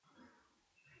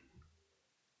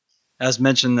As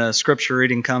mentioned, the scripture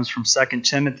reading comes from 2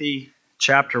 Timothy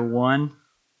chapter 1,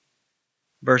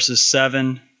 verses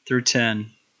 7 through 10.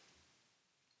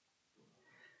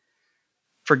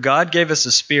 For God gave us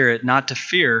a spirit not to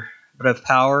fear, but of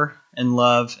power and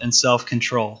love and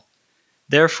self-control.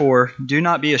 Therefore, do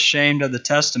not be ashamed of the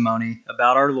testimony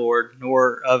about our Lord,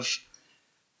 nor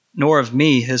of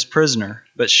me, his prisoner,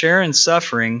 but share in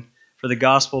suffering for the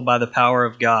gospel by the power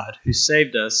of God, who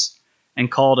saved us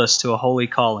and called us to a holy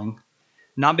calling,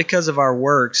 not because of our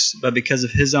works, but because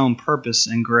of his own purpose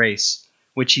and grace,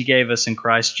 which he gave us in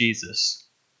Christ Jesus,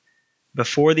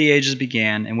 before the ages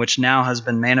began, and which now has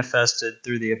been manifested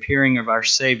through the appearing of our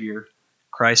Savior,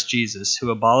 Christ Jesus, who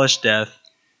abolished death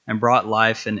and brought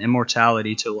life and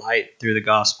immortality to light through the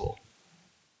gospel.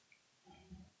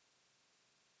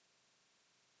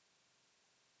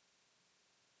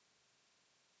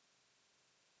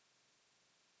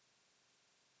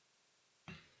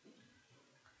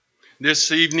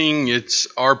 This evening, it's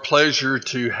our pleasure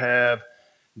to have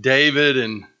David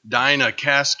and Dinah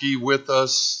Caskey with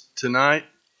us tonight.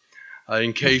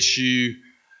 In case you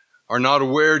are not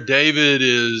aware, David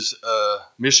is a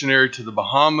missionary to the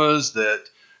Bahamas that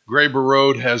Graber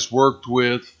Road has worked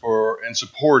with and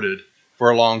supported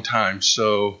for a long time.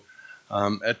 So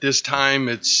at this time,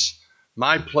 it's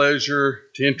my pleasure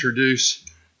to introduce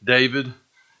David,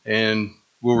 and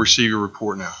we'll receive your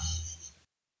report now.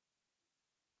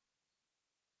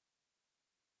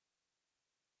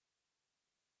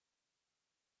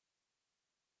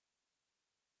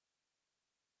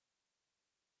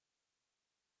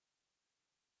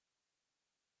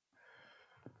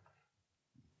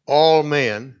 All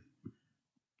men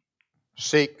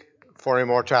seek for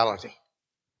immortality.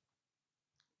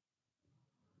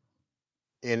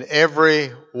 In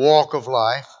every walk of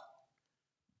life,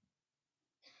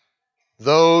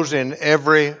 those in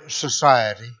every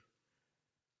society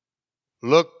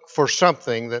look for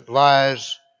something that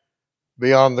lies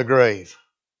beyond the grave.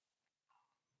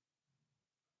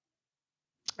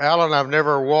 Alan, I've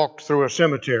never walked through a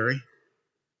cemetery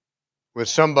with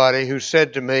somebody who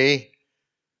said to me,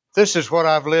 "This is what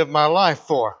I've lived my life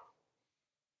for,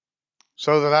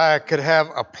 so that I could have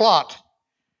a plot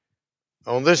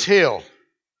on this hill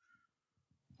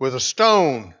with a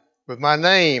stone with my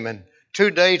name and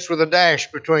 2 dates with a dash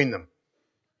between them."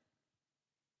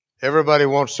 Everybody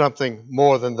wants something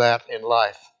more than that in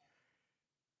life.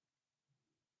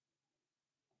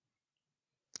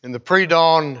 In the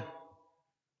pre-dawn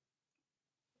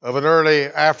of an early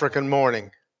African morning,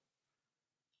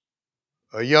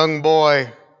 a young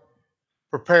boy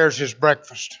prepares his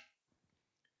breakfast.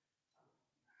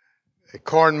 A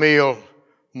cornmeal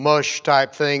mush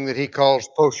type thing that he calls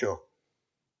posho.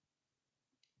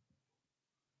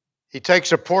 He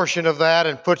takes a portion of that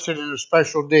and puts it in a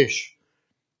special dish,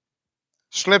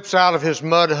 slips out of his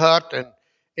mud hut and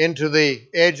into the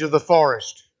edge of the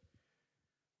forest.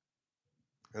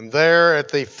 And there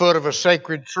at the foot of a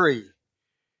sacred tree,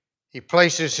 he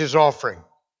places his offering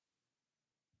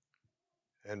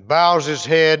and bows his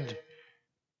head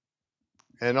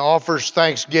and offers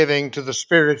thanksgiving to the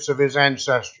spirits of his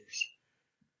ancestors,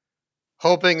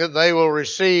 hoping that they will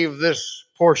receive this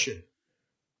portion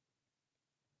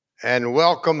and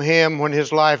welcome him when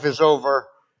his life is over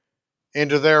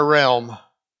into their realm.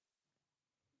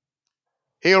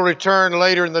 He'll return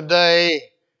later in the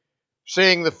day,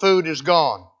 seeing the food is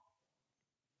gone,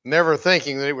 never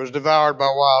thinking that it was devoured by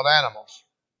wild animals,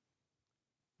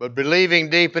 but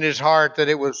believing deep in his heart that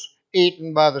it was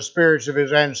eaten by the spirits of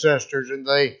his ancestors, and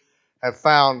they have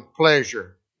found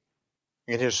pleasure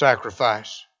in his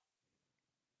sacrifice.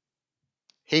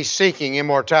 He's seeking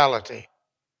immortality,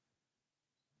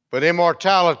 but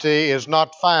immortality is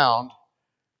not found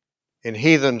in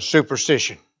heathen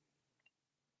superstition.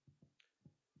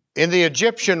 In the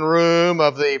Egyptian room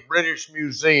of the British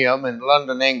Museum in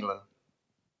London, England,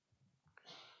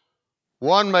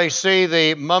 one may see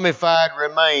the mummified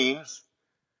remains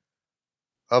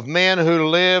of men who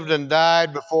lived and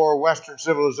died before Western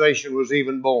civilization was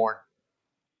even born.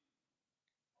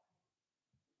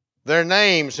 Their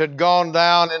names had gone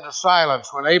down into silence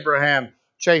when Abraham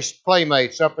chased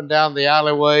playmates up and down the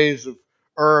alleyways of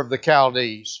Ur of the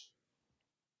Chaldees.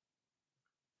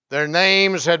 Their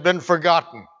names had been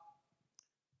forgotten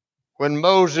when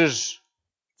Moses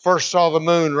first saw the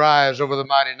moon rise over the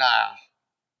mighty Nile.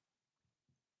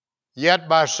 Yet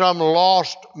by some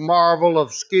lost marvel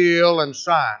of skill and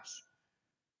science,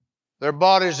 their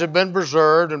bodies have been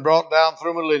preserved and brought down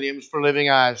through millenniums for living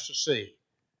eyes to see.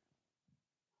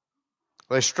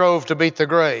 They strove to beat the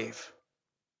grave.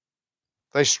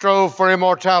 They strove for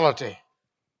immortality.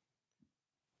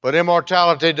 But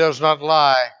immortality does not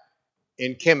lie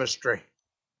in chemistry.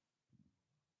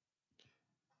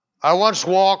 I once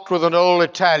walked with an old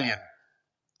Italian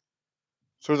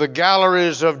through the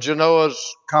galleries of Genoa's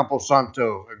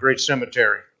Camposanto, a great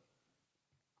cemetery.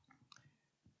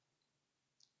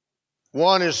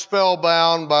 One is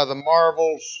spellbound by the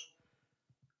marvels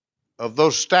of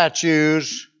those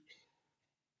statues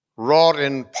wrought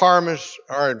in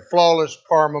flawless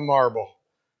Parma marble.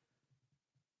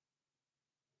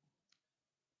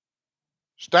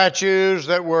 Statues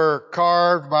that were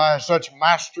carved by such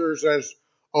masters as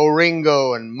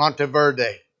Oringo and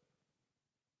Monteverde.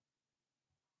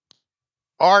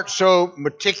 Art so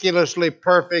meticulously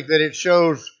perfect that it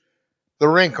shows the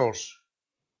wrinkles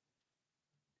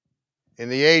in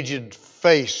the aged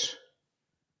face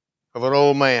of an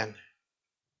old man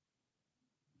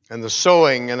and the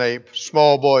sewing in a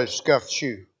small boy's scuffed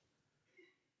shoe.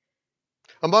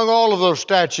 Among all of those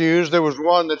statues, there was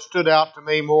one that stood out to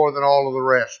me more than all of the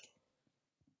rest.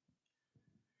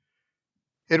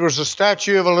 It was the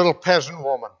statue of a little peasant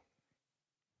woman.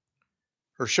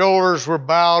 Her shoulders were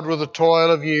bowed with the toil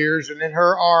of years, and in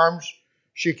her arms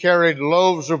she carried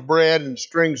loaves of bread and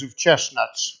strings of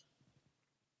chestnuts.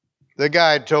 The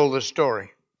guide told this story.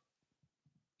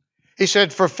 He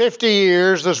said, for 50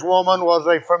 years, this woman was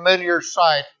a familiar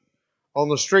sight on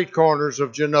the street corners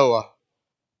of Genoa.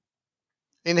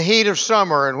 In the heat of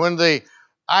summer and when the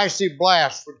icy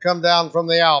blast would come down from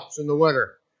the Alps in the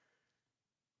winter,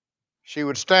 she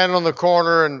would stand on the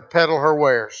corner and peddle her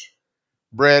wares,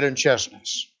 bread and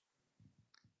chestnuts.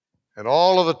 And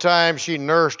all of the time she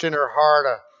nursed in her heart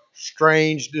a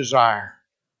strange desire.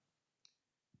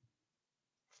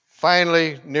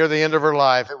 Finally, near the end of her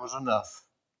life, it was enough.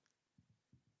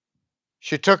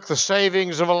 She took the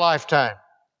savings of a lifetime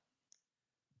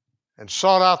and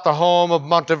sought out the home of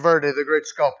Monteverde, the great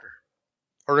sculptor.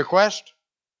 Her request?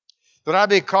 That I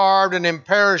be carved in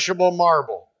imperishable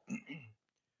marble,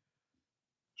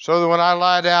 so that when I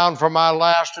lie down for my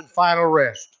last and final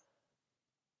rest,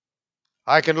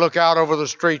 I can look out over the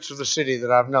streets of the city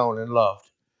that I've known and loved.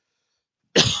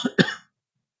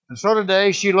 And so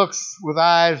today she looks with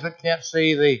eyes that can't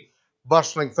see the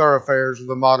bustling thoroughfares of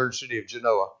the modern city of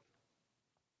Genoa.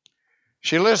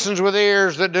 She listens with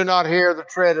ears that do not hear the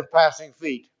tread of passing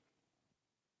feet.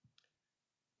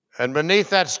 And beneath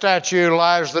that statue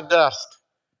lies the dust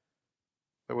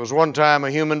that was one time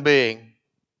a human being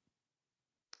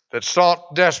that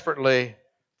sought desperately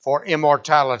for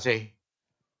immortality.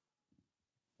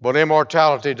 But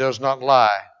immortality does not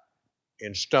lie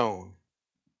in stone.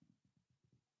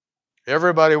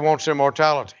 Everybody wants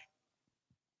immortality.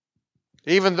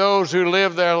 Even those who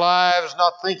live their lives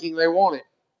not thinking they want it.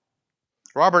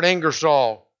 Robert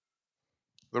Ingersoll,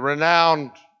 the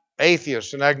renowned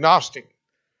atheist and agnostic,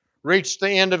 reached the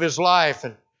end of his life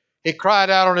and he cried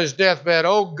out on his deathbed,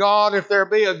 "Oh God, if there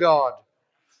be a God,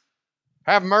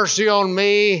 have mercy on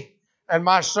me and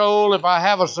my soul if I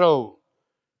have a soul,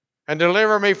 and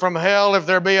deliver me from hell if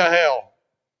there be a hell."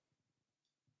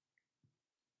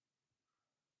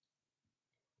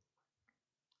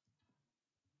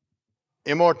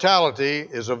 Immortality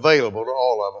is available to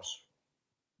all of us.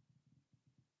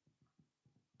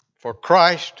 For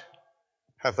Christ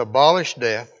hath abolished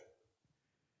death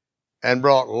and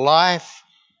brought life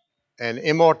and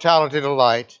immortality to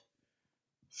light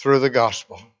through the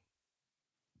gospel.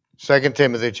 2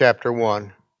 Timothy chapter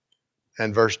 1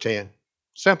 and verse 10.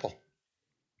 Simple.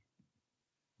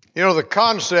 You know, the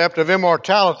concept of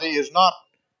immortality is not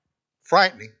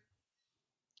frightening.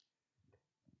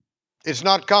 It's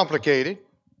not complicated.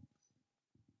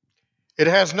 It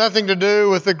has nothing to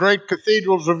do with the great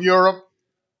cathedrals of Europe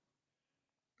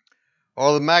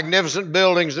or the magnificent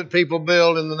buildings that people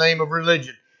build in the name of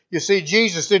religion. You see,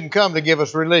 Jesus didn't come to give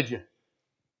us religion.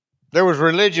 There was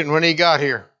religion when he got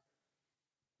here.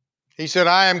 He said,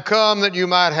 I am come that you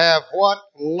might have what?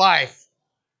 Life.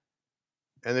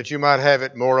 And that you might have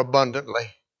it more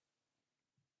abundantly.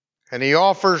 And he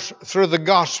offers through the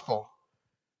gospel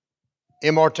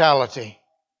immortality,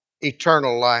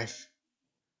 eternal life.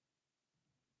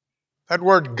 That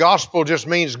word gospel just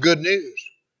means good news.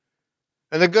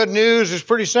 And the good news is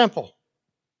pretty simple.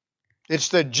 It's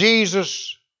that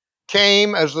Jesus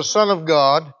came as the Son of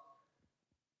God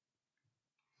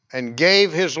and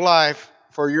gave his life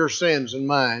for your sins and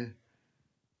mine.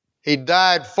 He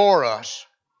died for us.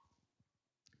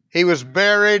 He was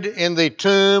buried in the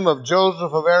tomb of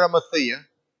Joseph of Arimathea.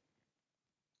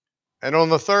 And on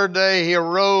the third day he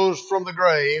arose from the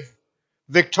grave,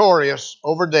 victorious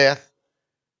over death.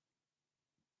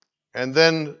 And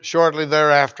then shortly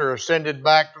thereafter ascended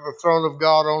back to the throne of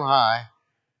God on high,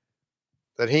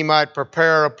 that he might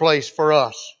prepare a place for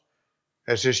us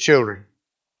as his children.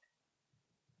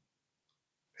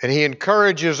 And he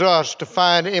encourages us to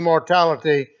find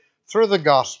immortality through the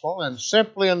gospel, and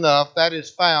simply enough, that is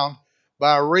found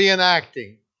by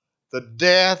reenacting the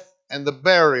death and the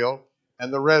burial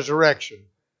and the resurrection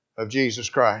of Jesus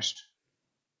Christ.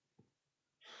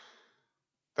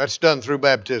 That's done through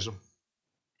baptism.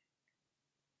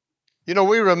 You know,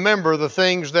 we remember the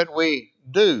things that we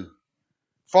do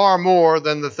far more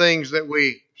than the things that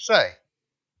we say.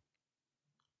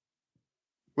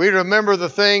 We remember the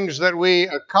things that we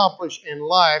accomplish in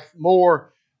life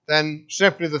more than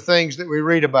simply the things that we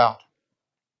read about.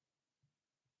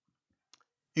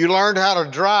 You learned how to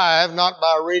drive not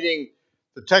by reading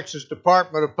the Texas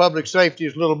Department of Public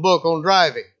Safety's little book on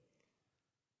driving.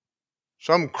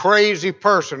 Some crazy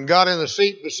person got in the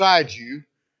seat beside you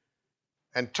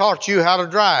and taught you how to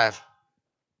drive.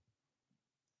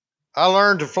 I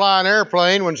learned to fly an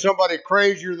airplane when somebody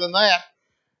crazier than that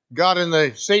got in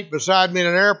the seat beside me in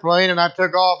an airplane, and I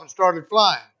took off and started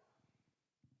flying.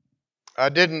 I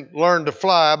didn't learn to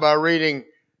fly by reading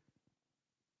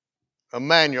a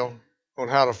manual on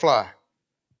how to fly.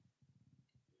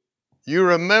 You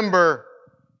remember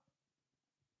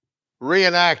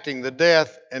reenacting the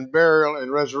death and burial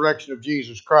and resurrection of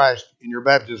Jesus Christ in your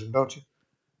baptism, don't you?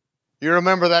 You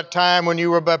remember that time when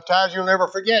you were baptized, you'll never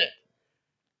forget it.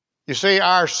 You see,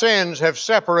 our sins have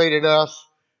separated us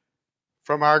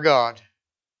from our God.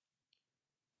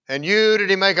 And you did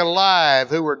he make alive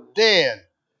who were dead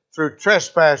through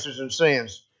trespasses and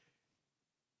sins.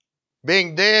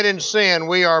 Being dead in sin,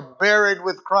 we are buried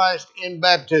with Christ in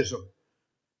baptism.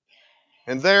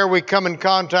 And there we come in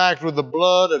contact with the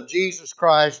blood of Jesus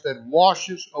Christ that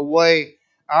washes away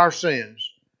our sins.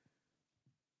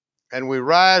 And we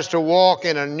rise to walk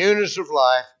in a newness of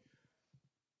life,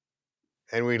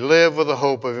 and we live with the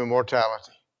hope of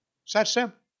immortality. It's that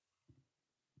simple.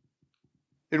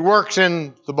 It works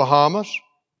in the Bahamas.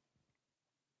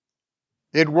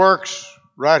 It works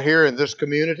right here in this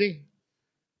community.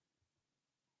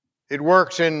 It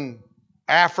works in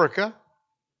Africa.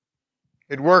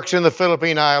 It works in the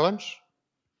Philippine Islands.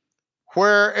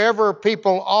 Wherever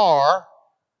people are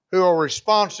who are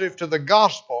responsive to the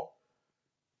gospel,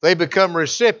 they become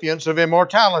recipients of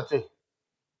immortality.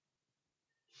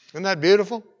 Isn't that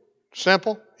beautiful?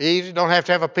 Simple, easy. Don't have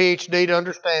to have a PhD to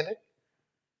understand it.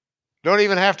 Don't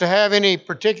even have to have any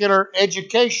particular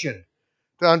education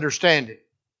to understand it.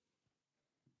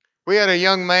 We had a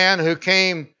young man who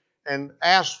came and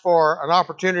asked for an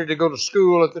opportunity to go to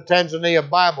school at the Tanzania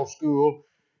Bible School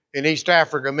in East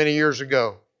Africa many years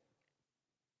ago.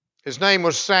 His name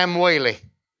was Sam Whaley.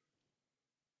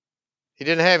 He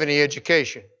didn't have any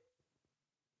education.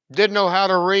 Didn't know how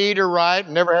to read or write,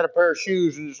 never had a pair of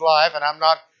shoes in his life, and I'm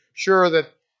not sure that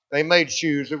they made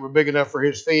shoes that were big enough for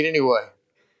his feet anyway.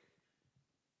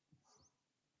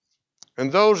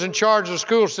 And those in charge of the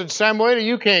school said, Sam Whaley,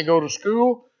 you can't go to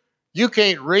school. You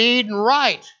can't read and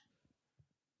write.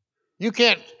 You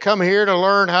can't come here to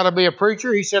learn how to be a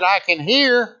preacher. He said, I can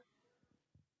hear.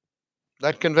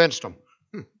 That convinced him.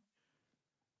 And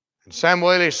Sam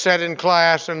Whaley sat in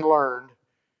class and learned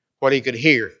what he could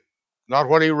hear. Not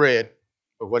what he read,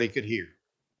 but what he could hear.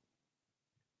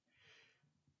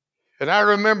 And I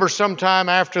remember sometime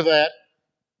after that,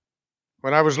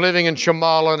 when I was living in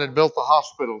Chamala and had built the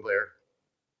hospital there,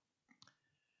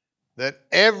 that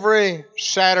every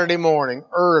Saturday morning,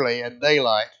 early at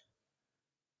daylight,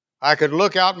 I could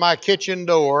look out my kitchen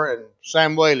door and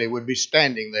Sam Whaley would be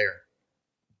standing there,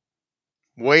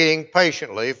 waiting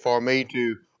patiently for me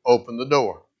to open the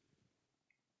door.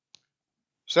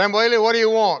 Sam Whaley, what do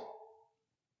you want?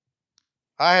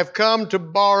 I have come to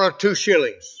borrow 2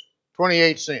 shillings,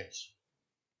 28 cents.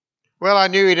 Well, I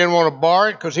knew he didn't want to borrow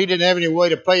it because he didn't have any way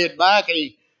to pay it back, and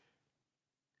he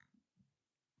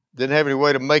didn't have any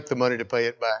way to make the money to pay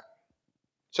it back.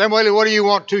 Sam Whaley, what do you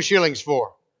want 2 shillings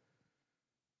for?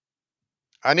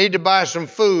 I need to buy some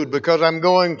food because I'm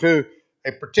going to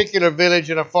a particular village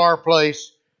in a far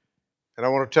place, and I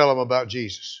want to tell them about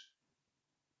Jesus.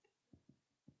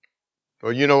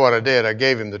 Well, you know what I did? I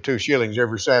gave him the 2 shillings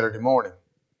every Saturday morning.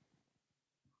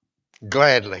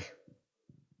 Gladly.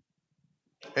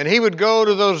 And he would go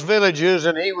to those villages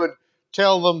and he would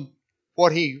tell them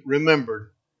what he remembered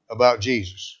about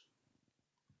Jesus.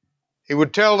 He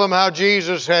would tell them how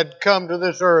Jesus had come to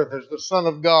this earth as the Son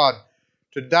of God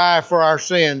to die for our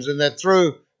sins, and that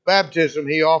through baptism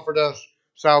he offered us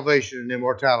salvation and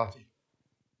immortality.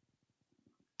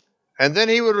 And then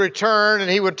he would return and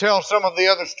he would tell some of the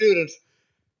other students,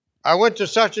 I went to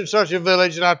such and such a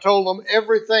village and I told them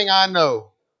everything I know.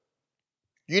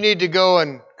 You need to go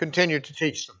and continue to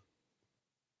teach them.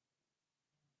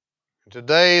 And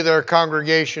today there are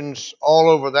congregations all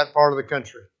over that part of the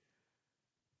country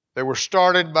They were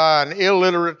started by an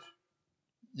illiterate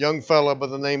young fellow by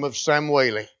the name of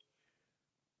Samuel,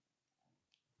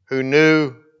 who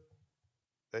knew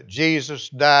that Jesus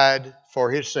died for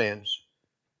his sins,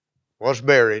 was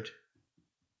buried,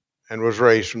 and was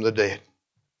raised from the dead.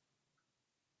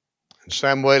 And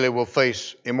Samuel will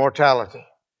face immortality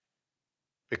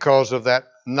because of that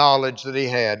knowledge that he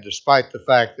had, despite the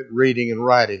fact that reading and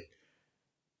writing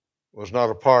was not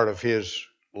a part of his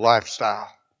lifestyle.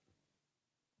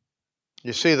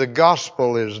 You see, the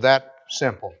gospel is that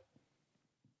simple.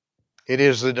 It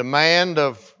is the demand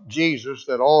of Jesus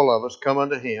that all of us come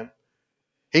unto him.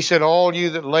 He said, all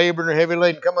you that labor and are heavy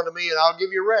laden, come unto me, and I'll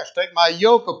give you rest. Take my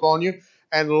yoke upon you,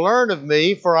 and learn of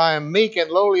me, for I am meek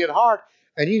and lowly at heart,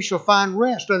 and you shall find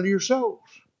rest unto your souls.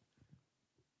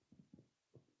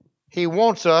 He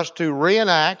wants us to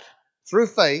reenact, through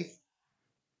faith,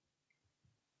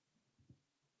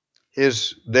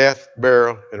 his death,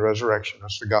 burial, and resurrection.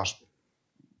 That's the gospel.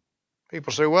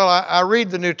 People say, well, I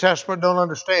read the New Testament, don't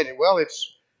understand it. Well,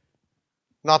 it's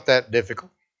not that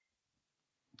difficult.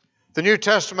 The New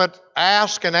Testament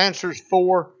asks and answers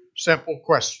 4 simple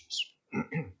questions.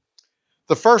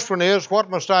 The first one is, what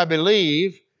must I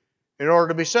believe in order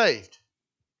to be saved?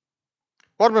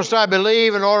 What must I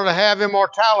believe in order to have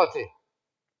immortality?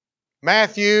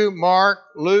 Matthew, Mark,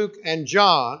 Luke, and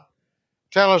John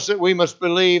tell us that we must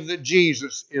believe that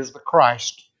Jesus is the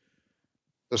Christ,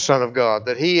 the Son of God.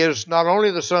 That he is not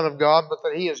only the Son of God, but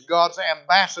that he is God's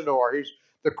ambassador. He's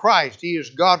the Christ. He is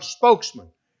God's spokesman.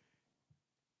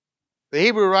 The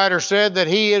Hebrew writer said that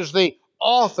he is the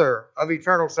author of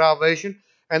eternal salvation,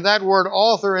 and that word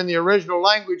author in the original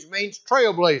language means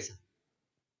trailblazer.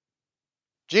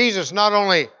 Jesus not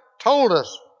only told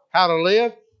us how to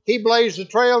live, he blazed the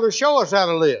trail to show us how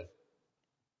to live.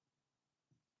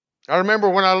 I remember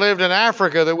when I lived in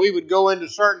Africa that we would go into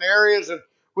certain areas and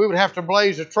we would have to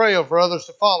blaze a trail for others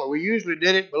to follow. We usually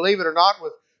did it, believe it or not,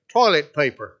 with toilet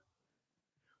paper.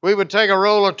 We would take a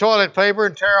roll of toilet paper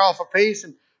and tear off a piece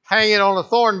and hang it on a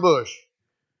thorn bush.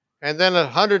 And then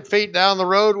 100 feet down the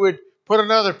road, we'd put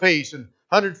another piece. And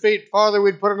 100 feet farther,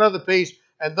 we'd put another piece.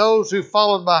 And those who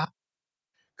followed behind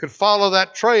could follow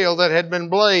that trail that had been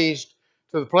blazed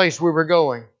to the place we were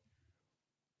going.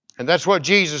 And that's what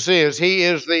Jesus is. He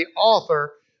is the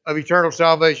author of eternal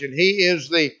salvation. He is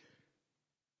the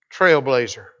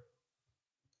trailblazer.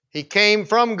 He came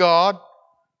from God,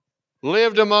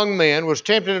 lived among men, was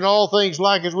tempted in all things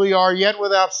like as we are, yet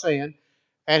without sin.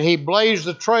 And he blazed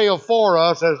the trail for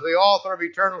us as the author of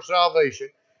eternal salvation.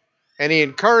 And he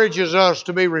encourages us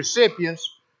to be recipients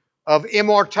of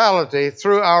immortality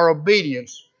through our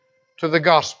obedience to the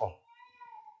gospel.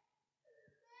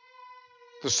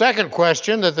 The second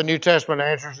question that the New Testament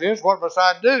answers is, what must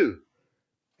I do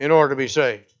in order to be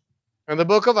saved? And the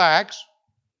book of Acts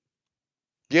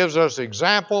gives us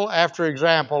example after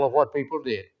example of what people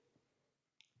did.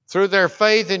 Through their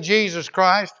faith in Jesus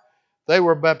Christ, they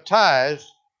were baptized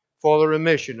for the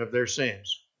remission of their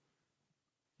sins.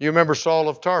 You remember Saul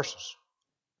of Tarsus?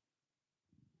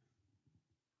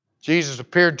 Jesus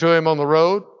appeared to him on the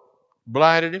road,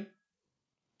 blinded him,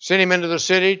 sent him into the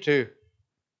city to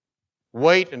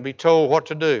wait and be told what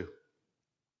to do.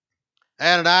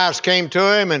 Ananias came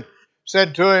to him and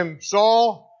said to him,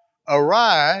 Saul,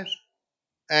 arise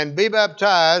and be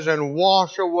baptized and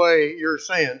wash away your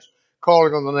sins,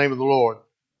 calling on the name of the Lord.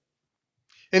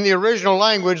 In the original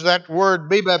language, that word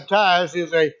be baptized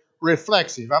is a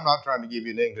reflexive. I'm not trying to give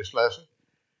you an English lesson,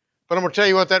 but I'm going to tell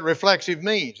you what that reflexive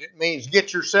means. It means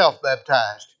get yourself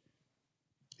baptized.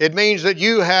 It means that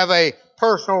you have a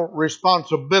personal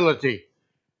responsibility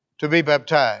to be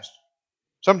baptized.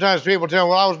 Sometimes people tell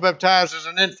me, well, I was baptized as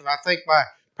an infant. I think my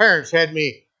parents had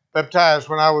me baptized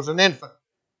when I was an infant.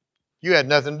 You had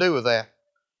nothing to do with that.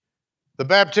 The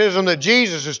baptism that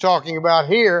Jesus is talking about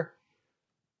here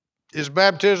is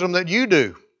baptism that you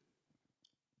do.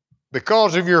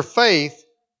 Because of your faith,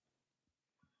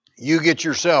 you get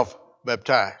yourself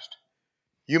baptized.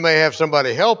 You may have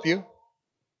somebody help you.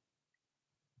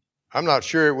 I'm not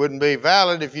sure it wouldn't be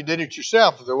valid if you did it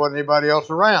yourself, if there wasn't anybody else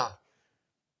around.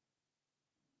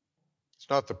 It's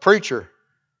not the preacher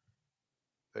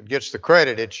that gets the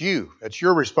credit, it's you. It's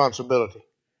your responsibility.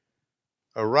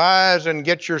 Arise and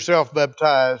get yourself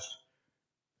baptized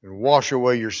and wash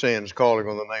away your sins, calling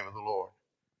on the name of the Lord.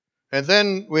 And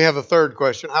then we have a third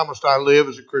question. How must I live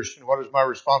as a Christian? What is my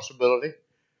responsibility?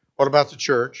 What about the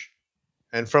church?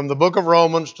 And from the book of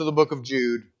Romans to the book of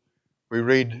Jude, we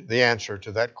read the answer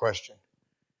to that question.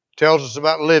 It tells us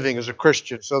about living as a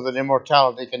Christian so that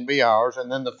immortality can be ours. And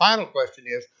then the final question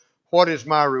is, what is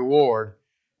my reward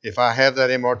if I have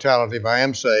that immortality, if I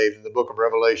am saved? And the book of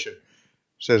Revelation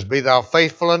says, "Be thou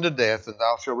faithful unto death, and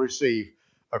thou shalt receive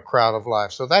a crown of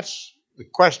life." So that's the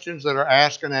questions that are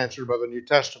asked and answered by the New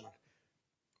Testament.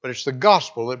 But it's the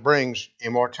gospel that brings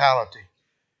immortality.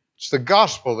 It's the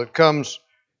gospel that comes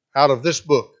out of this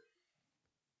book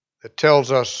that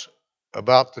tells us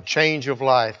about the change of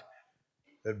life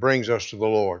that brings us to the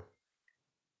Lord.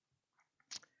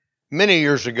 Many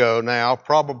years ago now,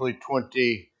 probably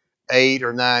 28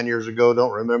 or 9 years ago,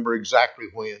 don't remember exactly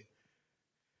when,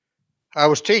 I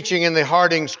was teaching in the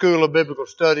Harding School of Biblical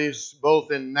Studies,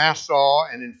 both in Nassau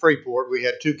and in Freeport. We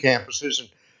had two campuses, and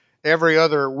every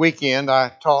other weekend I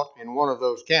taught in one of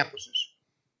those campuses.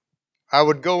 I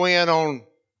would go in on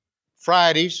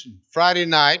Fridays, Friday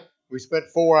night. We spent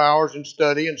 4 hours in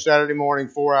study, and Saturday morning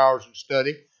 4 hours in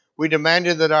study. We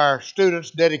demanded that our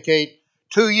students dedicate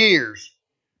 2 years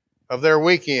of their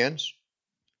weekends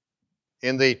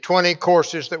in the 20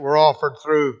 courses that were offered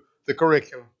through the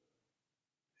curriculum.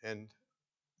 And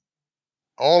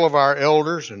all of our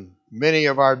elders and many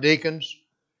of our deacons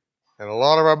and a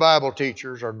lot of our Bible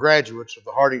teachers are graduates of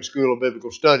the Harding School of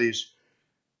Biblical Studies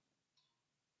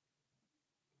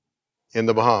in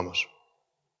the Bahamas.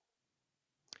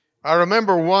 I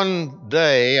remember one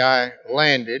day I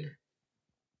landed,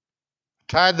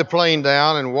 tied the plane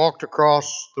down, and walked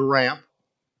across the ramp,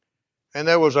 and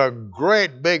there was a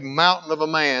great big mountain of a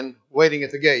man waiting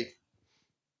at the gate.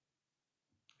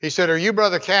 He said, "Are you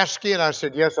Brother Caskey?" And I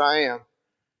said, "Yes, I am."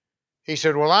 He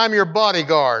said, "Well, I'm your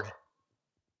bodyguard."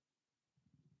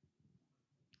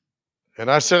 And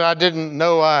I said, "I didn't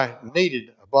know I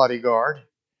needed a bodyguard."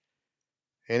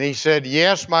 And he said,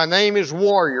 "Yes, my name is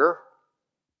Warrior."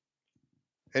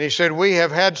 And he said, "We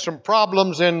have had some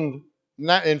problems in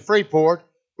Freeport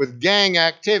with gang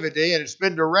activity, and it's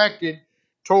been directed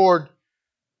toward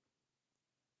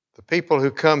the people who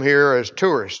come here as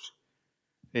tourists."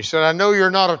 He said, "I know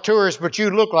you're not a tourist, but you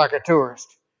look like a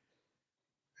tourist."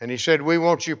 And he said, "We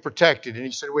want you protected." And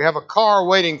he said, "We have a car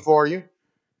waiting for you,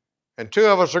 and 2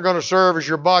 of us are going to serve as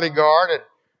your bodyguard, and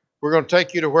we're going to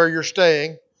take you to where you're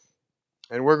staying,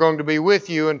 and we're going to be with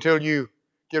you until you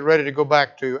get ready to go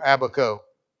back to Abaco.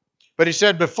 But," he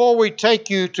said, "before we take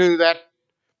you to that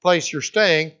place you're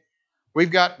staying,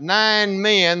 we've got 9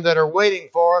 men that are waiting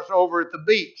for us over at the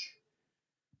beach.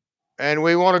 And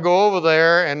we want to go over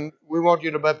there, and we want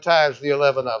you to baptize the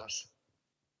 11 of us."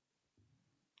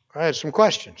 I had some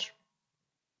questions.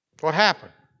 What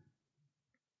happened?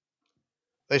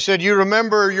 They said, "You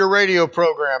remember your radio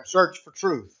program, Search for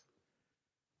Truth,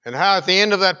 and how at the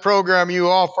end of that program you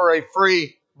offer a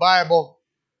free Bible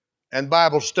and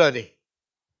Bible study."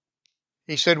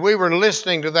 He said, "We were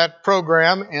listening to that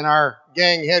program in our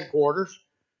gang headquarters,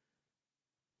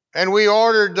 and we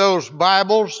ordered those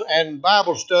Bibles and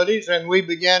Bible studies, and we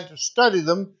began to study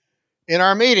them in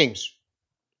our meetings."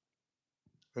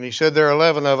 And he said, "There are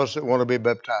 11 of us that want to be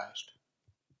baptized."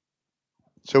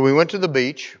 So we went to the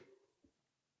beach.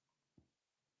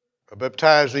 I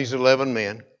baptized these 11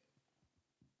 men.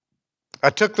 I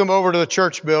took them over to the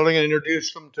church building and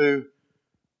introduced them to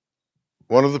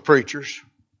one of the preachers.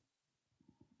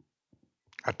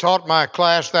 I taught my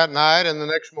class that night and the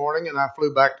next morning, and I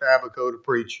flew back to Abaco to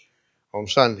preach on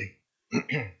Sunday.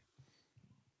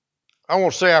 I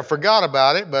won't say I forgot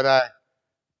about it, but I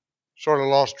sort of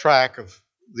lost track of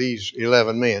these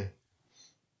 11 men.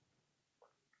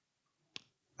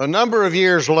 A number of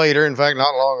years later, in fact,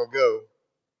 not long ago,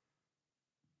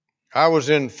 I was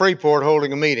in Freeport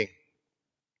holding a meeting.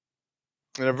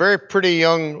 And a very pretty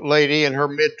young lady in her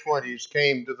mid-20s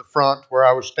came to the front where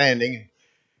I was standing.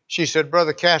 She said,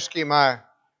 "Brother Caskey, my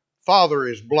father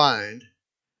is blind,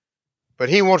 but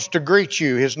he wants to greet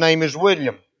you. His name is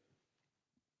William.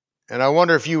 And I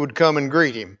wonder if you would come and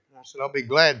greet him." I said, "I'll be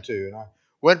glad to." And I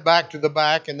went back to the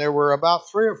back, and there were about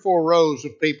 3 or 4 rows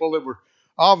of people that were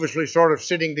obviously sort of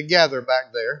sitting together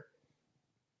back there.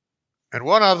 And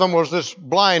one of them was this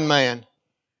blind man.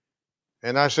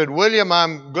 And I said, "William,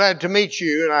 I'm glad to meet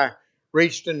you." And I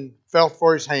reached and felt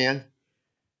for his hand.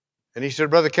 And he said,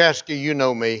 "Brother Caskey, you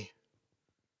know me.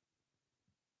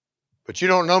 But you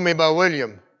don't know me by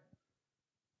William.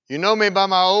 You know me by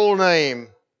my old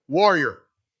name, Warrior."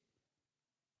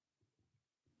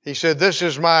 He said, "This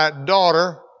is my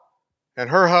daughter and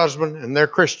her husband, and they're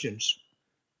Christians."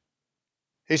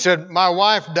 He said, "My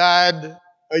wife died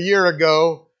a year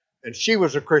ago, and she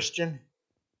was a Christian.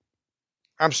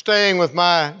 I'm staying with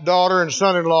my daughter and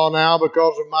son-in-law now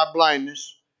because of my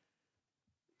blindness,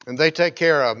 and they take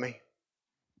care of me."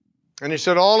 And he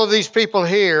said, "All of these people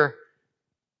here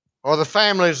are the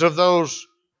families of those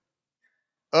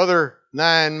other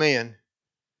 9 men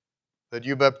that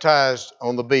you baptized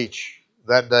on the beach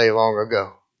that day long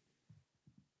ago."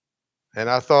 And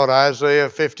I thought Isaiah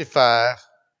 55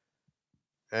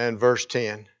 and verse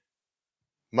 10.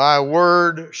 My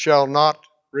word shall not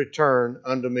return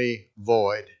unto me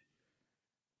void,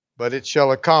 but it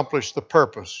shall accomplish the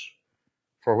purpose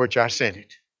for which I sent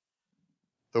it.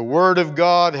 The word of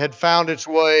God had found its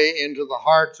way into the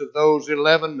hearts of those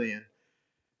 11 men,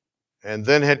 and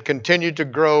then had continued to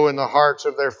grow in the hearts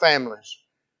of their families.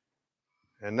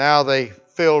 And now they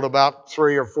filled about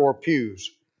 3 or 4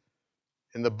 pews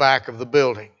in the back of the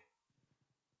building.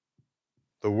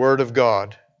 The Word of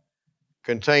God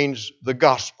contains the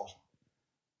gospel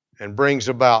and brings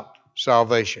about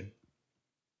salvation.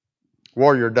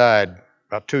 Warrior died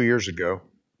about 2 years ago.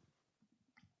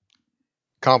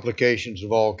 Complications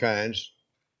of all kinds.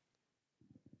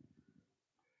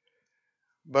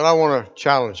 But I want to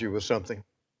challenge you with something.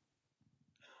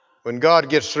 When God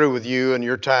gets through with you and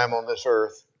your time on this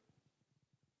earth,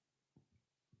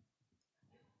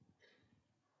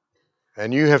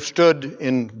 and you have stood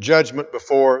in judgment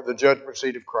before the judgment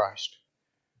seat of Christ,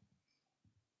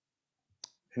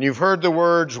 and you've heard the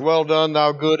words, well done,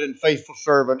 thou good and faithful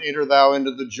servant, enter thou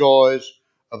into the joys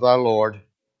of thy Lord.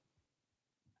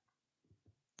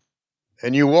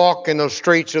 And you walk in those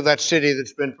streets of that city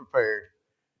that's been prepared.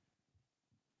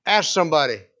 Ask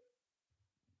somebody,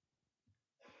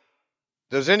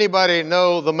 does anybody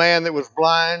know the man that was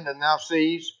blind and now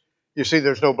sees? You see,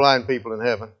 there's no blind people in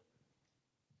heaven.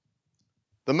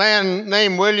 The man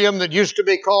named William that used to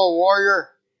be called Warrior,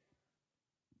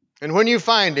 and when you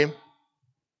find him,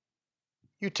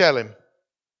 you tell him.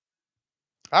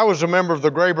 I was a member of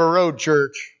the Graber Road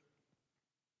Church.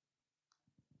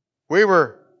 We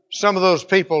were some of those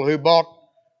people who bought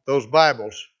those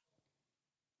Bibles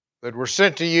that were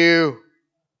sent to you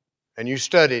and you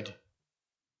studied.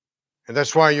 And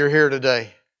that's why you're here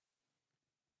today.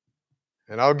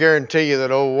 And I'll guarantee you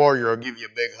that old Warrior will give you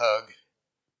a big hug.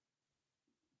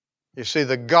 You see,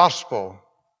 the gospel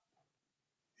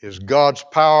is God's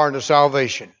power unto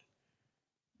salvation.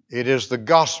 It is the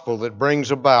gospel that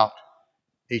brings about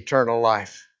eternal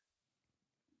life.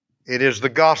 It is the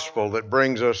gospel that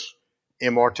brings us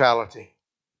immortality.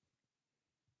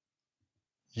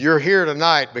 You're here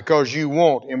tonight because you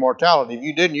want immortality. If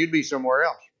you didn't, you'd be somewhere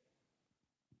else.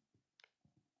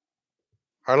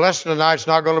 Our lesson tonight's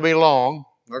not going to be long,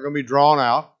 not going to be drawn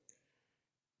out.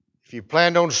 If you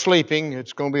planned on sleeping,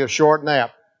 it's going to be a short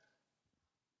nap.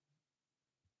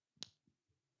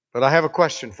 But I have a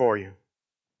question for you.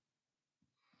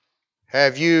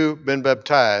 Have you been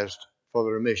baptized for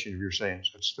the remission of your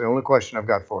sins? That's the only question I've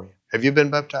got for you. Have you been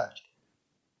baptized?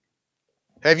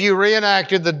 Have you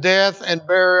reenacted the death and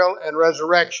burial and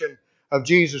resurrection of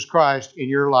Jesus Christ in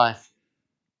your life?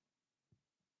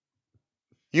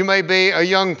 You may be a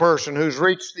young person who's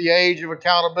reached the age of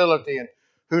accountability and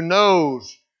who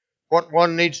knows what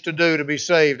one needs to do to be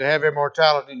saved, to have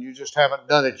immortality, and you just haven't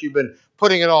done it. You've been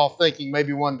putting it off, thinking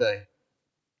maybe one day.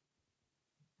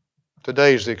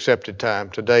 Today's the accepted time.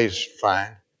 Today's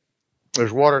fine.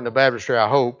 There's water in the baptistry, I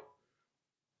hope.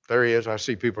 There he is. I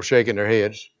see people shaking their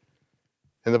heads.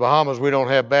 In the Bahamas, we don't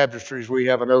have baptistries. We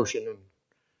have an ocean, and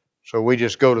so we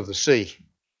just go to the sea.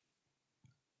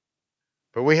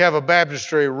 But we have a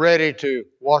baptistry ready to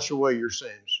wash away your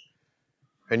sins.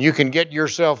 And you can get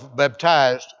yourself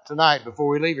baptized tonight before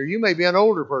we leave here. You may be an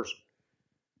older person.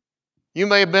 You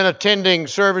may have been attending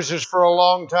services for a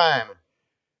long time.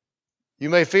 You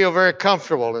may feel very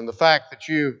comfortable in the fact that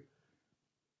you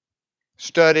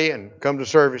study and come to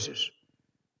services.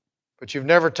 But you've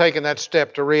never taken that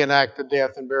step to reenact the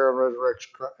death and burial and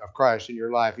resurrection of Christ in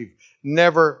your life. You've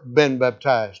never been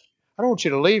baptized. I don't want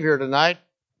you to leave here tonight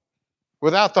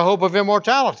without the hope of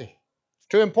immortality. It's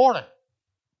too important.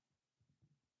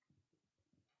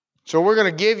 So we're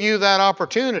going to give you that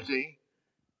opportunity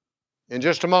in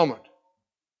just a moment.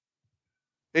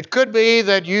 It could be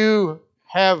that you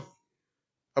have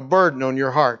a burden on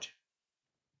your heart,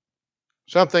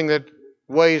 something that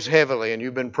weighs heavily, and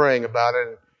you've been praying about it,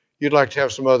 and you'd like to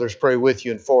have some others pray with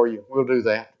you and for you. We'll do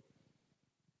that.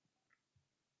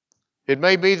 It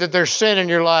may be that there's sin in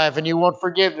your life and you want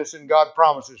forgiveness, and God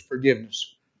promises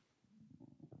forgiveness.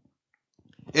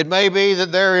 It may be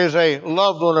that there is a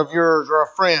loved one of yours or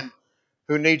a friend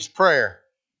who needs prayer,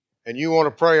 and you want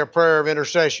to pray a prayer of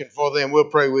intercession for them. We'll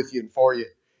pray with you and for you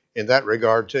in that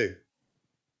regard too.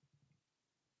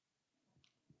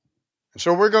 And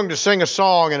so we're going to sing a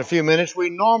song in a few minutes. We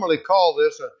normally call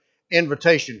this an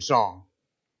invitation song.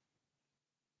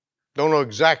 Don't know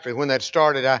exactly when that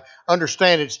started. I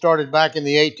understand it started back in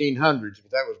the 1800s,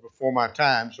 but that was before my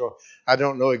time, so I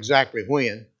don't know exactly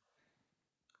when.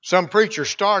 Some preacher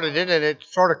started it, and it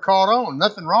sort of caught on.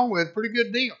 Nothing wrong with it. Pretty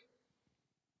good deal.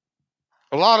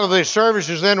 A lot of the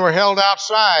services then were held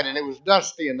outside, and it was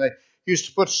dusty, and they used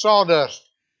to put sawdust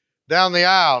down the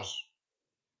aisles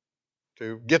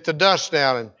to get the dust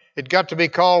down, and it got to be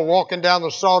called walking down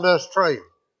the sawdust trail.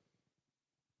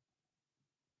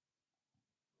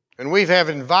 And we have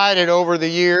invited over the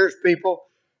years people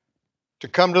to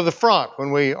come to the front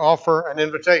when we offer an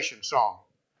invitation song.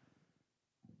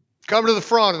 Come to the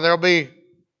front, and there'll be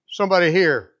somebody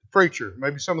here, preacher,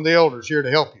 maybe some of the elders here to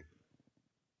help you.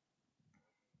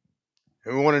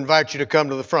 And we want to invite you to come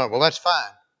to the front. Well, that's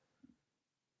fine.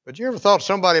 But you ever thought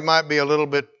somebody might be a little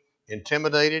bit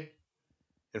intimidated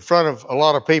in front of a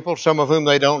lot of people, some of whom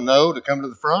they don't know, to come to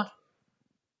the front?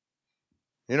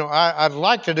 You know, I'd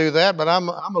like to do that, but I'm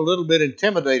a little bit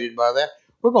intimidated by that.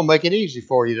 We're going to make it easy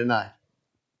for you tonight.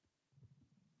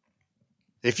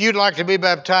 If you'd like to be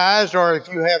baptized, or if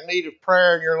you have need of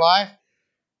prayer in your life,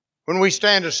 when we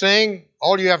stand to sing,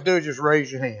 all you have to do is just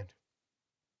raise your hand.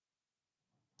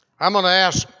 I'm going to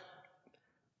ask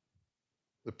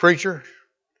the preacher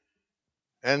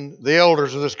and the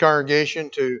elders of this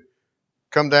congregation to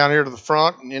come down here to the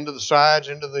front and into the sides,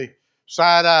 into the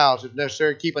side aisles if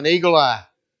necessary. Keep an eagle eye.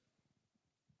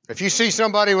 If you see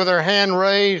somebody with their hand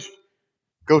raised,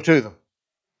 go to them.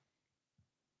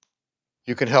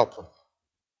 You can help them.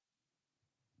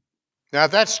 Now,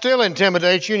 if that still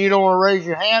intimidates you and you don't want to raise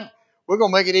your hand, we're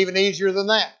going to make it even easier than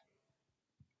that.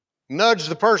 Nudge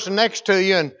the person next to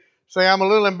you and say, I'm a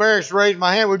little embarrassed to raise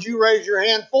my hand. Would you raise your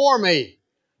hand for me?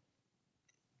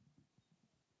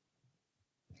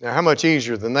 Now, how much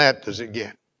easier than that does it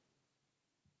get?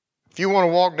 If you want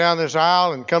to walk down this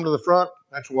aisle and come to the front,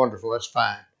 that's wonderful. That's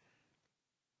fine.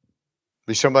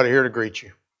 Be somebody here to greet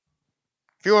you.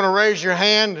 If you want to raise your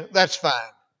hand, that's fine.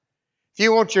 If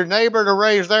you want your neighbor to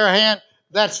raise their hand,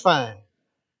 that's fine.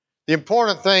 The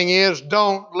important thing is,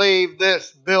 don't leave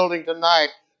this building tonight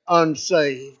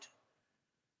unsaved.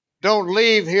 Don't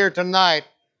leave here tonight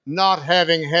not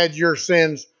having had your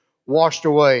sins washed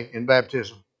away in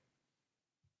baptism.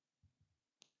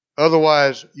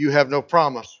 Otherwise, you have no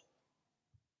promise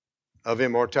of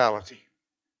immortality.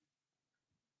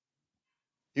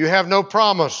 You have no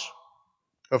promise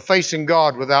of facing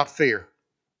God without fear.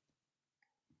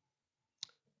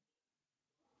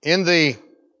 In the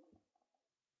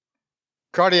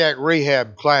cardiac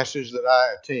rehab classes that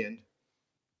I attend,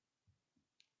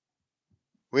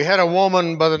 we had a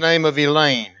woman by the name of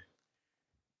Elaine.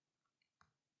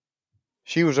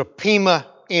 She was a Pima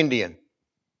Indian.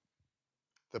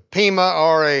 The Pima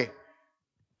are a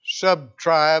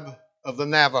sub-tribe of the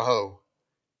Navajo.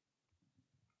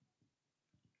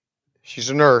 She's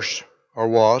a nurse, or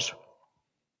was.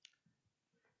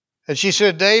 And she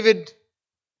said, David,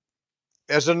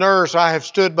 as a nurse, I have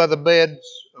stood by the beds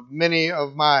of many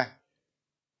of my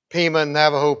Pima and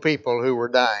Navajo people who were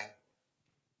dying.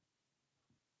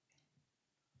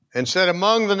 And said,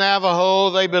 among the Navajo,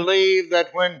 they believe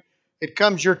that when it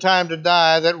comes your time to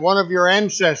die, that one of your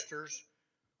ancestors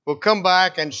will come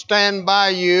back and stand by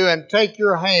you and take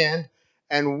your hand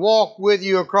and walk with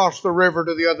you across the river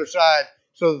to the other side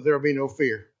so that there will be no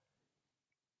fear.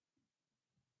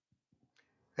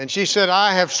 And she said,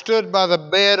 I have stood by the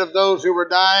bed of those who were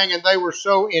dying, and they were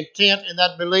so intent in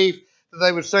that belief that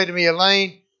they would say to me,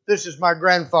 Elaine, this is my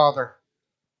grandfather.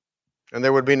 And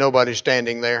there would be nobody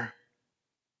standing there.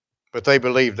 But they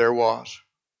believed there was.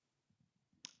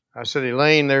 I said,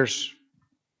 Elaine, there's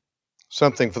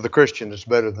something for the Christian that's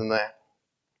better than that.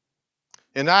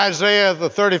 In Isaiah, the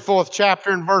 34th chapter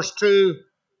and verse 2,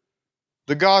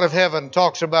 the God of heaven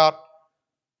talks about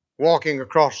walking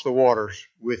across the waters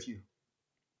with you.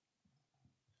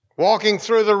 Walking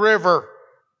through the river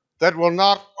that will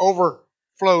not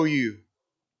overflow you.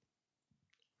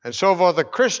 And so for the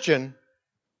Christian,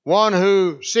 one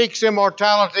who seeks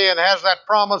immortality and has that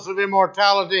promise of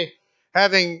immortality,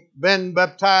 having been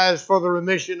baptized for the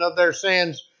remission of their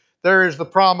sins, there is the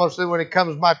promise that when it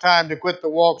comes my time to quit the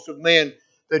walks of men,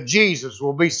 that Jesus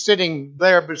will be sitting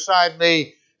there beside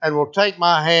me and will take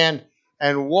my hand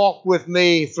and walk with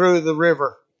me through the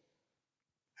river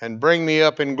and bring me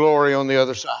up in glory on the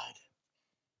other side.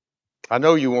 I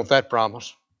know you want that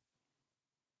promise.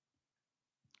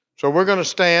 So we're going to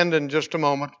stand in just a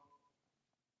moment.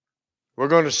 We're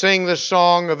going to sing this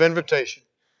song of invitation.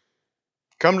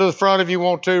 Come to the front if you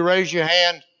want to. Raise your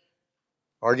hand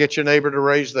or get your neighbor to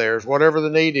raise theirs. Whatever the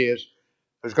need is.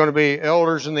 There's going to be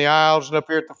elders in the aisles and up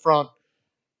here at the front.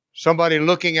 Somebody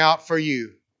looking out for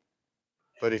you.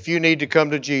 But if you need to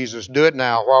come to Jesus, do it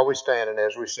now while we stand and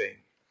as we sing.